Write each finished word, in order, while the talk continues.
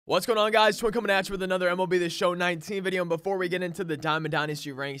What's going on, guys? Twin coming at you with another MLB The Show 19 video. And before we get into the Diamond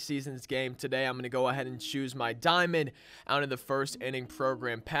Dynasty Ranked Seasons game today, I'm going to go ahead and choose my Diamond out of the first inning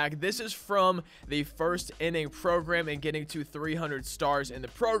program pack. This is from the first inning program and getting to 300 stars in the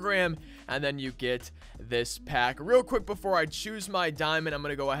program. And then you get this pack. Real quick before I choose my Diamond, I'm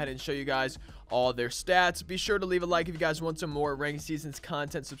going to go ahead and show you guys all their stats. Be sure to leave a like if you guys want some more Ranked Seasons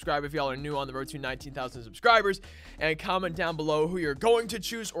content. Subscribe if y'all are new on the road to 19,000 subscribers. And comment down below who you're going to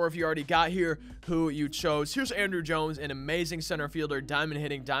choose, or if you already got here, who you chose. Here's Andrew Jones, an amazing center fielder, diamond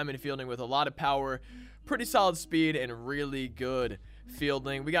hitting, diamond fielding with a lot of power, pretty solid speed, and really good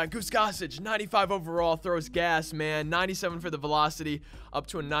fielding. We got Goose Gossage, 95 overall, throws gas, man. 97 for the velocity, up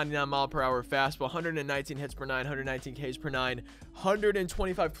to a 99-mile-per-hour fastball, 119 hits per 9, 119 Ks per 9,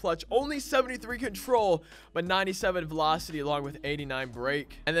 125 clutch, only 73 control, but 97 velocity along with 89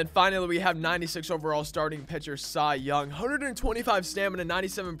 break. And then finally, we have 96 overall starting pitcher Cy Young, 125 stamina,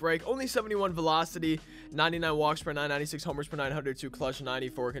 97 break, only 71 velocity, 99 walks per 9, 96 homers per 9, 102 clutch,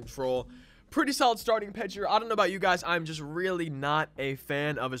 94 control. Pretty solid starting pitcher. I don't know about you guys. I'm just really not a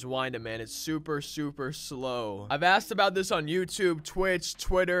fan of his windup, man. It's super slow. I've asked about this on YouTube, Twitch,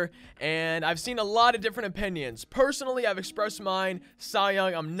 Twitter, and I've seen a lot of different opinions. Personally, I've expressed mine. Cy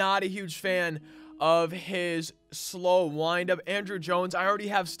Young, I'm not a huge fan of his slow windup. Andrew Jones, I already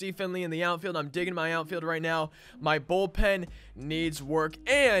have Steve Finley in the outfield. I'm digging my outfield right now. My bullpen needs work,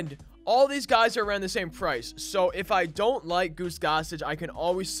 and all these guys are around the same price. So if I don't like Goose Gossage, I can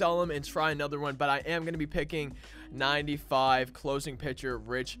always sell him and try another one. But I am going to be picking 95 closing pitcher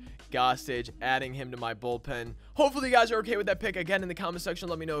Rich Gossage, adding him to my bullpen. Hopefully you guys are okay with that pick. Again, in the comment section,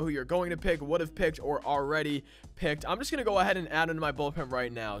 let me know who you're going to pick, would have picked, or already picked. I'm just going to go ahead and add him to my bullpen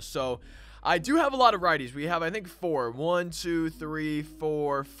right now. So I do have a lot of righties. We have, I think, 4. 1, 2, 3,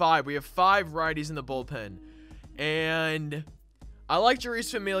 4, 5. We have 5 righties in the bullpen. And I like Jeurys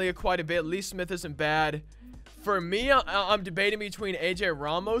Familia quite a bit. Lee Smith isn't bad. For me, I'm debating between AJ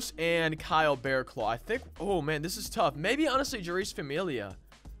Ramos and Kyle Bearclaw. I think, oh man, this is tough. Maybe, honestly, Jeurys Familia.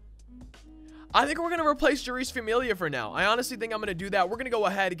 I think we're going to replace Jeurys Familia for now. I honestly think I'm going to do that. We're going to go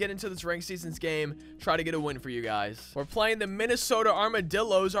ahead and get into this Ranked Seasons game. Try to get a win for you guys. We're playing the Minnesota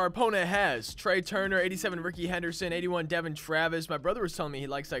Armadillos. Our opponent has Trey Turner, 87 Ricky Henderson, 81 Devin Travis. My brother was telling me he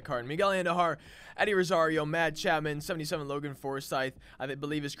likes that card. Miguel Andujar, Eddie Rosario, Matt Chapman, 77 Logan Forsythe. I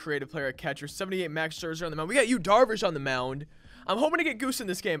believe is creative player at catcher. 78 Max Scherzer on the mound. We got DARVISH on the mound. I'm hoping to get Goose in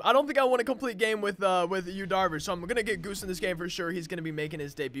this game. I don't think I want a complete game with DARVISH, so I'm going to get Goose in this game for sure. He's going to be making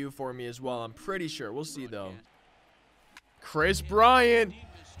his debut for me as well. I'm pretty sure. We'll see, though. Chris Bryant,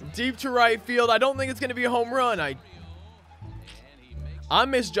 deep to right field. I don't think it's going to be a home run.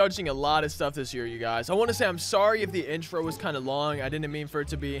 I'm misjudging a lot of stuff this year, you guys. I want to say I'm sorry if the intro was kind of long. I didn't mean for it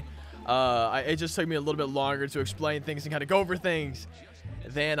to be. It just took me a little bit longer to explain things and kind of go over things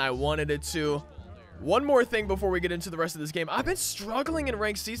than I wanted it to. One more thing before we get into the rest of this game. I've been struggling in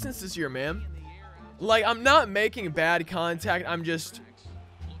Ranked Seasons this year, man. Like, I'm not making bad contact.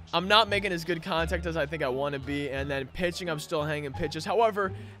 I'm not making as good contact as I think I want to be. And then pitching, I'm still hanging pitches.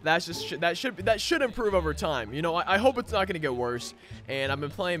 However, that should improve over time. You know, I hope it's not going to get worse. And I've been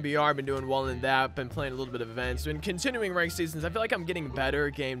playing BR. I've been doing well in that. Been playing a little bit of events. Been continuing Ranked Seasons. I feel like I'm getting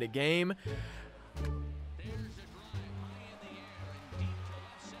better game to game.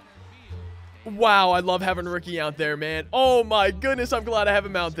 Wow, I love having Ricky out there, man. Oh my goodness, I'm glad I have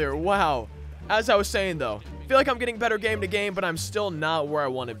him out there. Wow. As I was saying, though, I feel like I'm getting better game to game, but I'm still not where I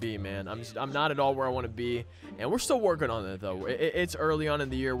want to be, man. I'm not at all where I want to be, and we're still working on it, though. It's early on in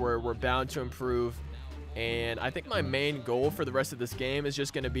the year where we're bound to improve, and I think my main goal for the rest of this game is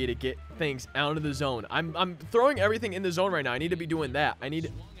just going to be to get things out of the zone. I'm throwing everything in the zone right now. I need to be doing that.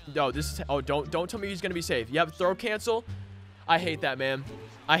 Don't tell me he's going to be safe. Yep, throw cancel. I hate that, man.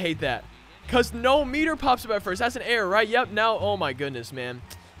 I hate that. Because no meter pops up at first. That's an error, right? Yep, now, oh my goodness, man.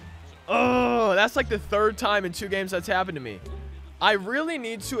 Oh, that's like the 3rd time in 2 games that's happened to me. I really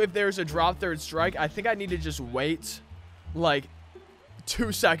need to, if there's a drop third strike, I think I need to just wait like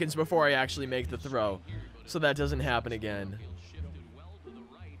 2 seconds before I actually make the throw, so that doesn't happen again.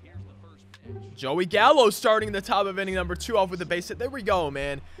 Joey Gallo starting the top of inning number 2 off with a base hit. There we go,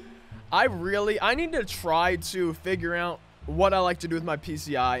 man. I need to try to figure out what I like to do with my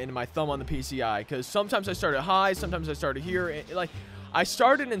PCI and my thumb on the PCI, because sometimes I start it high, sometimes I start it here. Like, I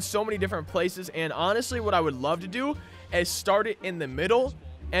started in so many different places, and honestly, what I would love to do is start it in the middle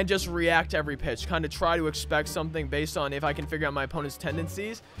and just react to every pitch. Kind of try to expect something based on if I can figure out my opponent's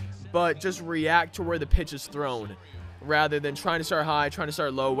tendencies, but just react to where the pitch is thrown rather than trying to start high, trying to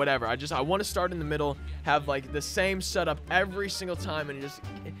start low, whatever. I want to start in the middle, have like the same setup every single time, and just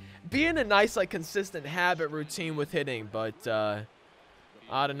be in a nice, like, consistent habit routine with hitting. But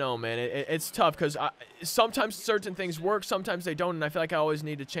I don't know, man. It's tough because sometimes certain things work, sometimes they don't, and I feel like I always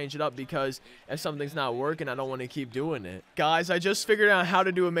need to change it up because if something's not working, I don't want to keep doing it. Guys, I just figured out how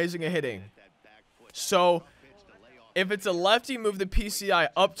to do amazing at hitting. So, if it's a lefty, move the PCI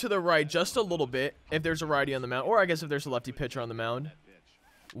up to the right just a little bit if there's a righty on the mound, or I guess if there's a lefty pitcher on the mound.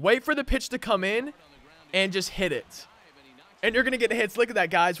 Wait for the pitch to come in and just hit it. And you're going to get hits. Look at that,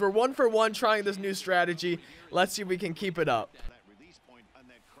 guys. We're 1 for 1 trying this new strategy. Let's see if we can keep it up.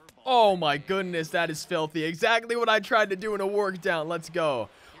 Oh my goodness, that is filthy. Exactly what I tried to do in a work down. Let's go.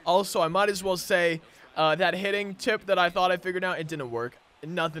 Also, I might as well say that hitting tip that I thought I figured out, it didn't work.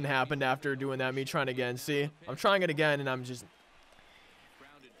 Nothing happened after doing that. Me trying again. See, I'm trying it again, and I'm just...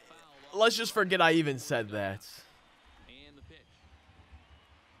 Let's just forget I even said that.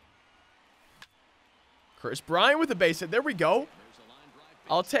 Chris Bryant with the base hit. There we go.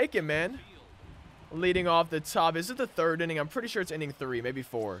 I'll take it, man. Leading off the top. Is it the 3rd inning? I'm pretty sure it's inning 3, maybe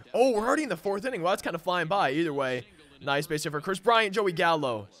 4. Oh, we're already in the 4th inning. Well, that's kind of flying by. Either way, nice base hit for Chris Bryant, Joey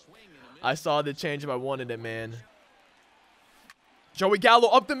Gallo. I saw the change if I wanted it, man. Joey Gallo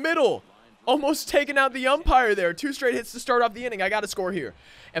up the middle. Almost taking out the umpire there. 2 straight hits to start off the inning. I got to score here.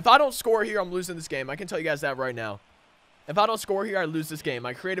 If I don't score here, I'm losing this game. I can tell you guys that right now. If I don't score here, I lose this game.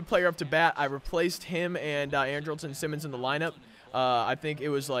 I created player up to bat. I replaced him and Andrelton Simmons in the lineup. I think it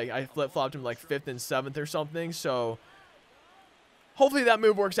was like I flip-flopped him like 5th and 7th or something. So hopefully that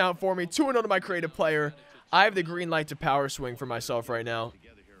move works out for me. 2-0 to my creative player. I have the green light to power swing for myself right now.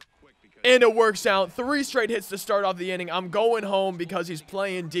 And it works out. 3 straight hits to start off the inning. I'm going home because he's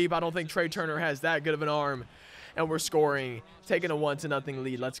playing deep. I don't think Trey Turner has that good of an arm. And we're scoring. Taking a 1-0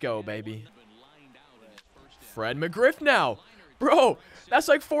 lead. Let's go, baby. Fred McGriff now. Bro, that's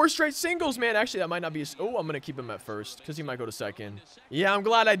like 4 straight singles, man. Actually, that might not be... Oh, I'm going to keep him at first because he might go to second. Yeah, I'm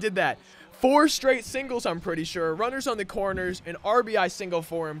glad I did that. 4 straight singles, I'm pretty sure. Runners on the corners. An RBI single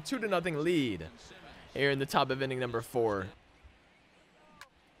for him. 2-0 lead here in the top of inning number 4.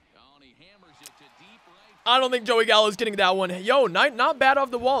 I don't think Joey Gallo is getting that one. Yo, not bad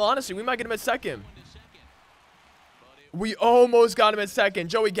off the wall, honestly. We might get him at second. We almost got him at second.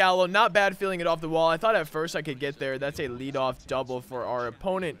 Joey Gallo, not bad feeling it off the wall. I thought at first I could get there. That's a leadoff double for our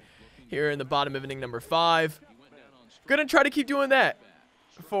opponent here in the bottom of inning number 5. Gonna try to keep doing that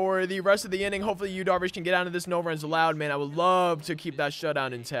for the rest of the inning. Hopefully you, Darvish, can get out of this no runs allowed, man. I would love to keep that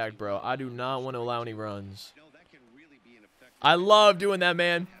shutout intact, bro. I do not want to allow any runs. I love doing that,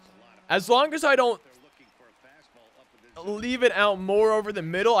 man. As long as I don't leave it out more over the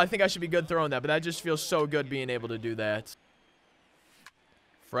middle, I think I should be good throwing that, but that just feels so good being able to do that.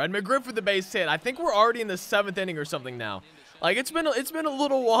 Fred McGriff with the base hit. I think we're already in the 7th inning or something now. Like, it's been a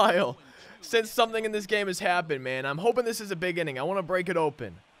little while since something in this game has happened, man. I'm hoping this is a big inning. I want to break it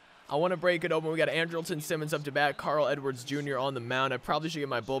open. We got Andrelton Simmons up to bat, Carl Edwards Jr. on the mound. I probably should get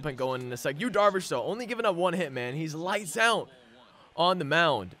my bullpen going in a sec. You, Darvish, though, only giving up 1 hit, man. He's lights out on the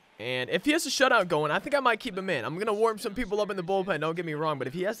mound. And if he has a shutout going, I think I might keep him in. I'm going to warm some people up in the bullpen, don't get me wrong. But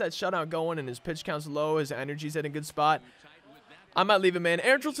if he has that shutout going and his pitch count's low, his energy's at a good spot, I might leave him in.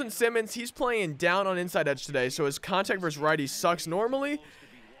 Andrelton Simmons, he's playing down on inside edge today, so his contact versus righty sucks normally.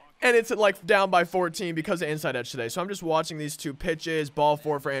 And it's like down by 14 because of inside edge today. So I'm just watching these 2 pitches. Ball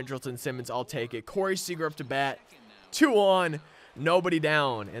 4 for Andrelton Simmons. I'll take it. Corey Seager up to bat. 2 on. Nobody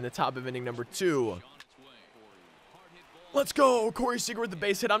down in the top of inning number 2. Let's go. Corey Seager with the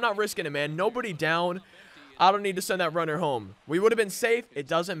base hit. I'm not risking it, man. Nobody down. I don't need to send that runner home. We would have been safe. It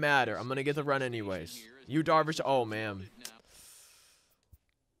doesn't matter. I'm going to get the run anyways. You, Darvish. Oh, man.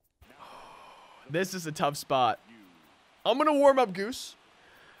 This is a tough spot. I'm going to warm up Goose.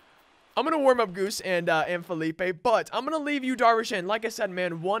 And Felipe. But I'm going to leave you, Darvish, in. Like I said,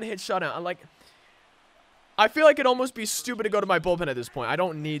 man, 1 hit shutout. I feel like it'd almost be stupid to go to my bullpen at this point. I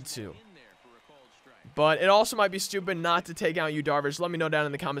don't need to. But it also might be stupid not to take out you, Darvish. Let me know down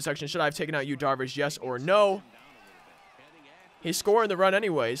in the comment section. Should I have taken out you, Darvish? Yes or no? He's scoring the run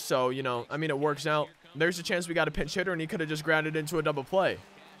anyways, so, you know, I mean, it works out. There's a chance we got a pinch hitter, and he could have just grounded into a double play.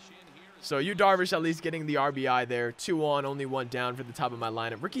 So you, Darvish, at least getting the RBI there. 2 on, only 1 down for the top of my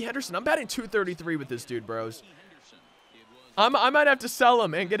lineup. Ricky Henderson, I'm batting .233 with this dude, bros. I might have to sell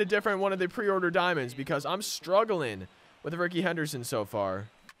him and get a different one of the pre-order diamonds because I'm struggling with Ricky Henderson so far.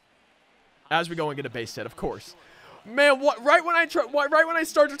 As we go and get a base hit, of course. Man, right when I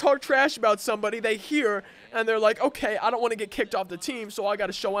start to talk trash about somebody, they hear and they're like, okay, I don't want to get kicked off the team, so I got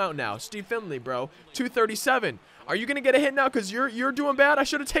to show out now. Steve Finley, bro, 237. Are you gonna get a hit now because you're doing bad? I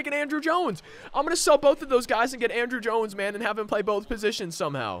should have taken Andrew Jones. I'm gonna sell both of those guys and get Andrew Jones, man, and have him play both positions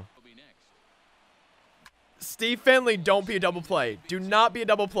somehow. Steve Finley, don't be a double play. Do not be a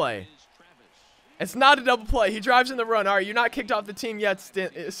double play. It's not a double play. He drives in the run. All right, you're not kicked off the team yet,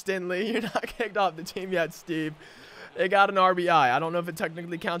 Stinley. You're not kicked off the team yet, Steve. They got an RBI. I don't know if it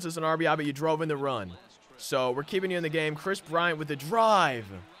technically counts as an RBI, but you drove in the run. So we're keeping you in the game. Chris Bryant with the drive.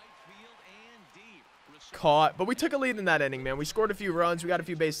 Caught. But we took a lead in that inning, man. We scored a few runs. We got a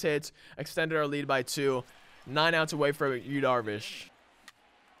few base hits. Extended our lead by 2. 9 outs away for you, Darvish.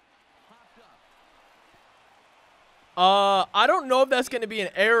 I don't know if that's going to be an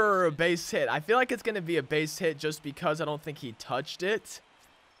error or a base hit. I feel like it's going to be a base hit just because I don't think he touched it.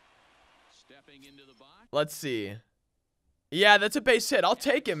 Let's see. Yeah, that's a base hit. I'll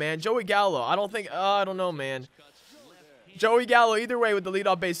take it, man. Joey Gallo. I don't know, man. Joey Gallo, either way, with the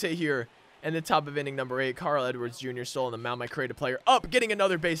leadoff base hit here. And the top of inning number 8, Carl Edwards Jr. still on the mound. My creative player up, getting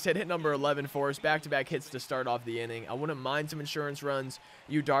another base hit number 11 for us. Back-to-back hits to start off the inning. I wouldn't mind some insurance runs.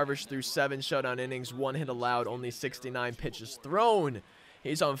 You Darvish through 7 shutout innings, 1 hit allowed, only 69 pitches thrown.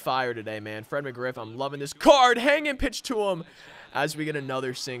 He's on fire today, man. Fred McGriff, I'm loving this card. Hanging pitch to him as we get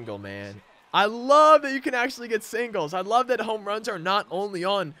another single, man. I love that you can actually get singles. I love that home runs are not only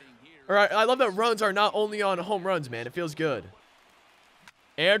on, I love that runs are not only on home runs, man. It feels good.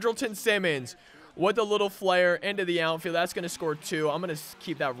 Andrelton Simmons with a little flare into the outfield. That's going to score 2. I'm going to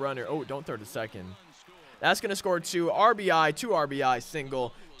keep that runner. Oh, don't throw to second. That's going to score 2 RBI, 2 RBI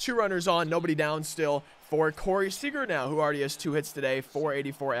single. 2 runners on, nobody down still for Corey Seager now, who already has 2 hits today.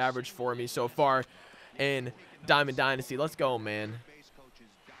 484 average for me so far in Diamond Dynasty. Let's go, man.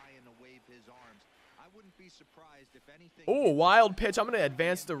 Oh, wild pitch. I'm going to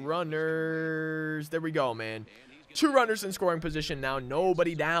advance the runners. There we go, man. 2 runners in scoring position now.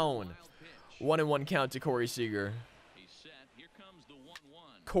 Nobody down. 1-1 count to Corey Seager.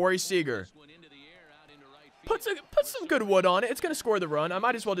 Corey Seager. Put some good wood on it. It's going to score the run. I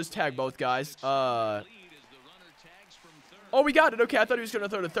might as well just tag both guys. Oh, we got it. Okay, I thought he was going to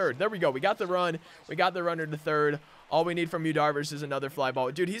throw to third. There we go. We got the run. We got the runner to third. All we need from you, Darvish, is another fly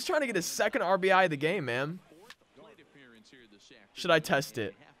ball. Dude, he's trying to get his 2nd RBI of the game, man. Should I test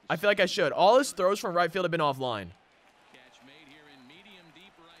it? I feel like I should. All his throws from right field have been offline.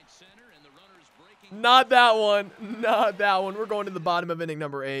 Not that one. Not that one. We're going to the bottom of inning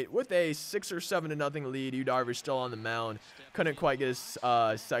number 8 with a 6 or 7-0 lead. You Darvish still on the mound. Couldn't quite get his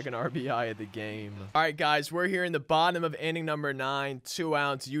 2nd RBI of the game. All right, guys. We're here in the bottom of inning number 9. 2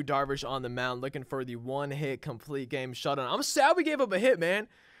 outs. You Darvish on the mound looking for the 1-hit complete game shutout. I'm sad we gave up a hit, man.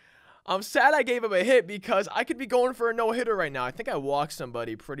 I'm sad I gave up a hit because I could be going for a no-hitter right now. I think I walked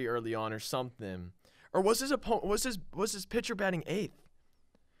somebody pretty early on or something. Or was his pitcher batting 8th?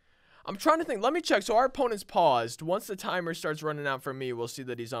 I'm trying to think. Let me check. So our opponent's paused. Once the timer starts running out for me, we'll see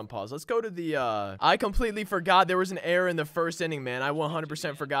that he's on pause. Let's go to the, I completely forgot there was an error in the first inning, man. I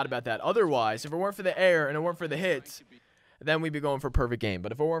 100% forgot about that. Otherwise, if it weren't for the error and it weren't for the hits, then we'd be going for a perfect game.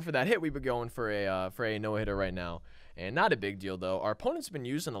 But if it weren't for that hit, we'd be going for a no-hitter right now. And not a big deal, though. Our opponent's been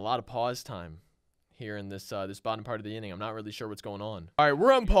using a lot of pause time here in this this bottom part of the inning. I'm not really sure what's going on. All right,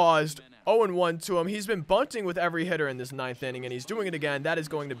 we're unpaused. 0-1 to him. He's been bunting with every hitter in this 9th inning, and he's doing it again. That is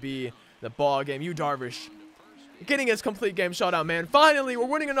going to be the ball game. You Darvish getting his complete game shutout, man. Finally, we're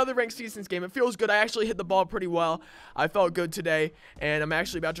winning another ranked seasons game. It feels good. I actually hit the ball pretty well. I felt good today, and I'm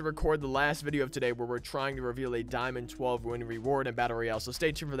actually about to record the last video of today where we're trying to reveal a Diamond 12 win reward in Battle Royale. So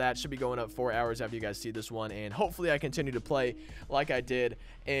stay tuned for that. Should be going up 4 hours after you guys see this one, and hopefully I continue to play like I did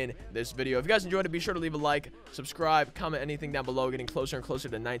in this video. If you guys enjoyed it, be sure to leave a like, subscribe, comment anything down below. Getting closer and closer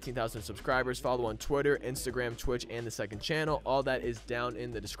to 19,000 subscribers. Follow on Twitter, Instagram, Twitch, and the second channel. All that is down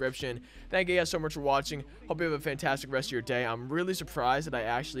in the description. Thank you guys so much for watching. Hope you have a fantastic rest of your day. I'm really surprised that I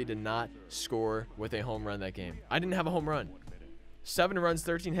actually did not score with a home run that game. I didn't have a home run. 7 runs,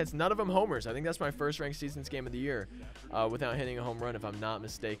 13 hits, none of them homers. I think that's my first ranked seasons game of the year without hitting a home run, if I'm not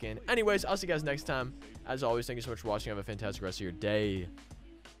mistaken. Anyways, I'll see you guys next time. As always, thank you so much for watching. Have a fantastic rest of your day.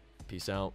 Peace out.